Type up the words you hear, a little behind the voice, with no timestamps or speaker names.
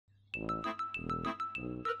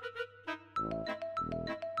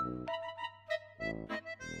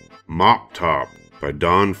Mop Top by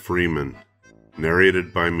Don Freeman,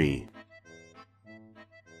 narrated by me.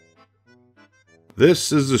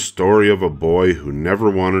 This is the story of a boy who never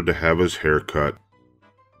wanted to have his hair cut.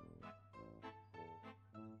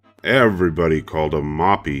 Everybody called him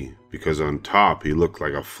Moppy because on top he looked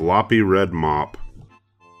like a floppy red mop.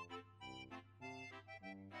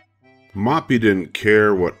 Moppy didn't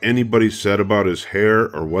care what anybody said about his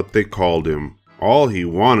hair or what they called him. All he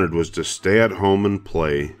wanted was to stay at home and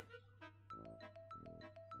play.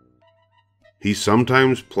 He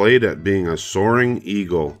sometimes played at being a soaring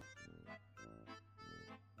eagle.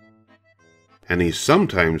 And he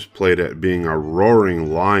sometimes played at being a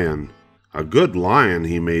roaring lion. A good lion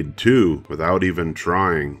he made too, without even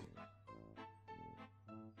trying.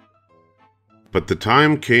 But the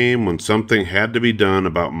time came when something had to be done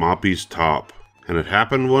about Moppy's top, and it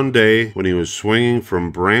happened one day when he was swinging from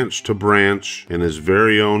branch to branch in his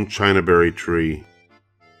very own chinaberry tree.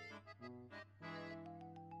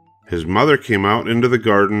 His mother came out into the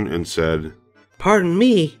garden and said, "Pardon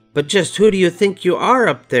me, but just who do you think you are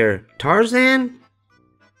up there, Tarzan?"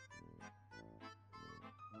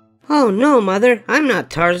 "Oh no, Mother, I'm not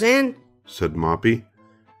Tarzan," said Moppy.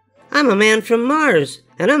 "I'm a man from Mars,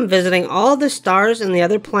 and I'm visiting all the stars and the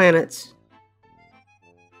other planets."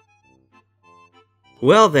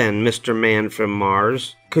 "Well then, Mr. Man from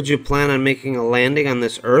Mars, could you plan on making a landing on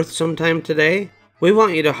this Earth sometime today? We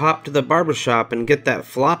want you to hop to the barbershop and get that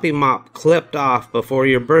floppy mop clipped off before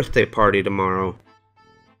your birthday party tomorrow."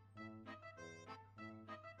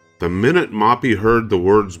 The minute Moppy heard the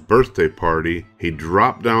words birthday party, he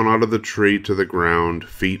dropped down out of the tree to the ground,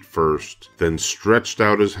 feet first, then stretched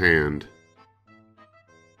out his hand.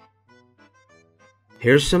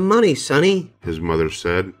 "Here's some money, Sonny," his mother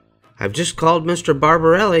said. "I've just called Mr.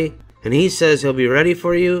 Barbarelli, and he says he'll be ready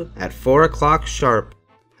for you at 4 o'clock sharp.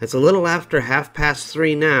 It's a little after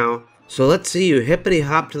 3:30 now, so let's see you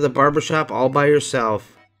hippity-hop to the barbershop all by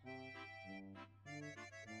yourself."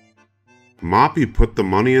 Moppy put the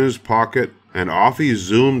money in his pocket, and off he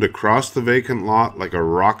zoomed across the vacant lot like a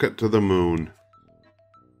rocket to the moon.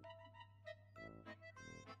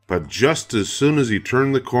 But just as soon as he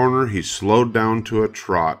turned the corner, he slowed down to a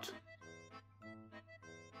trot.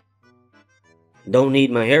 "Don't need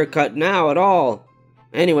my hair cut now at all.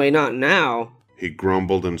 Anyway, not now," he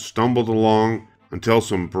grumbled and stumbled along until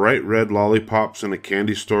some bright red lollipops in a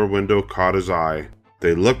candy store window caught his eye.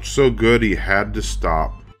 They looked so good he had to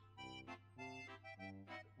stop.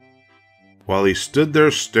 While he stood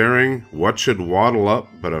there staring, what should waddle up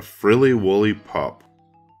but a frilly-woolly pup.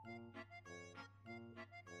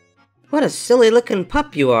 "What a silly-looking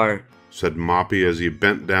pup you are," said Moppy as he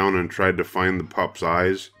bent down and tried to find the pup's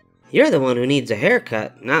eyes. "You're the one who needs a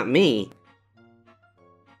haircut, not me."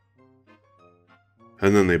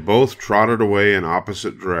 And then they both trotted away in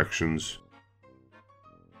opposite directions.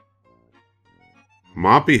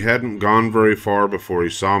 Moppy hadn't gone very far before he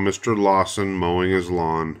saw Mr. Lawson mowing his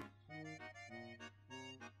lawn.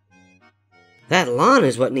 "That lawn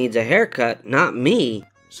is what needs a haircut, not me,"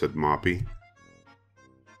 said Moppy.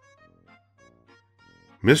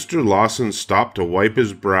 Mr. Lawson stopped to wipe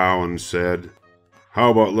his brow and said,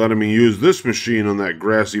 "How about letting me use this machine on that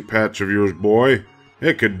grassy patch of yours, boy?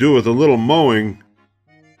 It could do with a little mowing."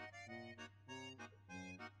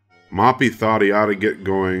 Moppy thought he ought to get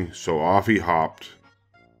going, so off he hopped.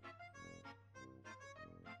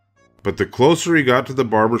 But the closer he got to the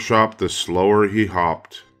barbershop, the slower he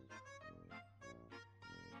hopped.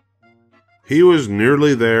 He was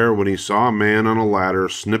nearly there when he saw a man on a ladder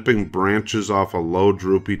snipping branches off a low,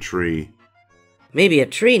 droopy tree. "Maybe a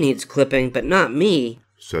tree needs clipping, but not me,"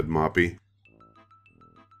 said Moppy.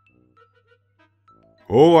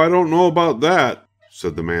 "Oh, I don't know about that,"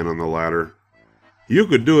 said the man on the ladder. "You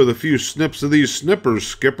could do with a few snips of these snippers,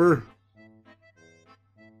 Skipper."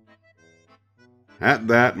 At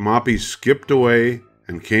that, Moppy skipped away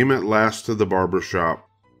and came at last to the barber shop.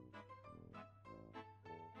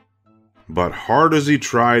 But hard as he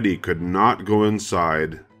tried, he could not go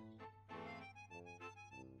inside.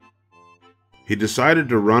 He decided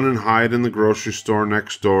to run and hide in the grocery store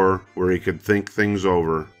next door where he could think things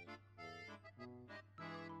over.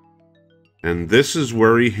 And this is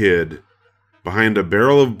where he hid, behind a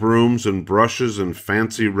barrel of brooms and brushes and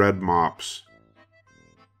fancy red mops.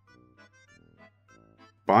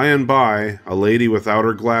 By and by, a lady without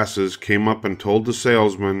her glasses came up and told the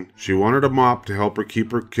salesman she wanted a mop to help her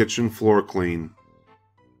keep her kitchen floor clean.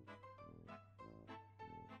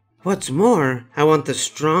 "What's more, I want the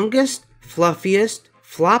strongest, fluffiest,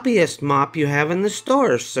 floppiest mop you have in the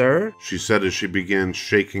store, sir, she said as she began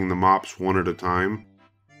shaking the mops one at a time.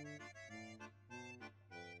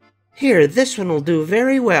 Here, this one will do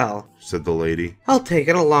very well, said the lady. I'll take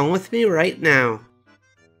it along with me right now.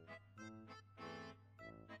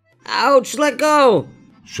 Ouch, let go!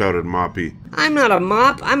 shouted Moppy. I'm not a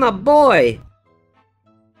mop, I'm a boy.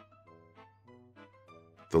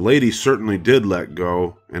 The lady certainly did let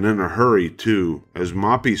go, and in a hurry, too, as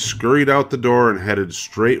Moppy scurried out the door and headed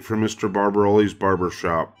straight for Mr. Barbaroli's barber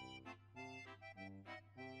shop.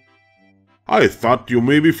 I thought you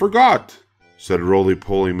maybe forgot, said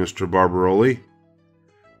roly-poly Mr. Barbaroli.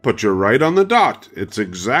 But you're right on the dot. It's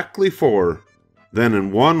exactly 4. Then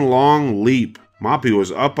in one long leap, Moppy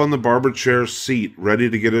was up on the barber chair seat, ready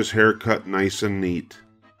to get his hair cut nice and neat.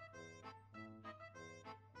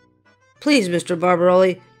 Please, Mr.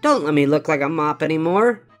 Barbaroli, don't let me look like a mop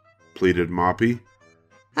anymore, pleaded Moppy.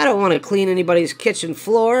 I don't want to clean anybody's kitchen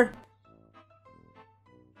floor.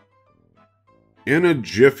 In a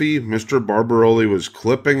jiffy, Mr. Barbaroli was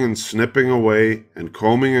clipping and snipping away and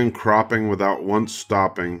combing and cropping without once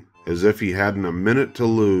stopping, as if he hadn't a minute to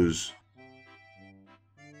lose.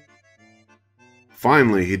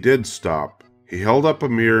 Finally, he did stop. He held up a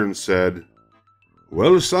mirror and said,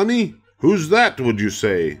 Well, Sonny, who's that, would you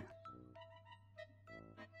say?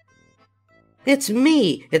 It's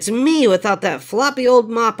me without that floppy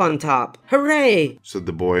old mop on top. Hooray, said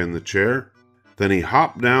the boy in the chair. Then he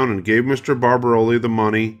hopped down and gave Mr. Barbaroli the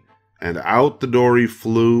money, and out the door he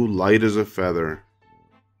flew, light as a feather.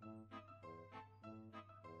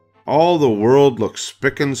 All the world looked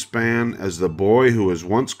spick and span as the boy who was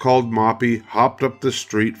once called Moppy hopped up the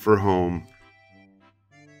street for home.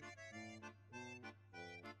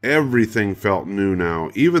 Everything felt new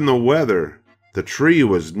now, even the weather. The tree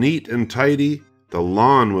was neat and tidy, the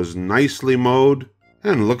lawn was nicely mowed,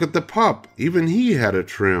 and look at the pup, even he had a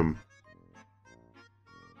trim.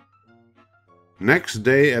 Next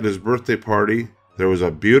day at his birthday party, there was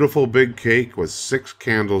a beautiful big cake with 6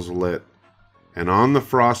 candles lit, and on the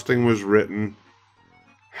frosting was written,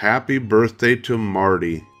 Happy Birthday to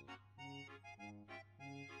Marty,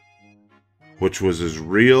 which was his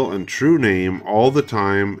real and true name all the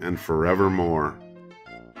time and forevermore.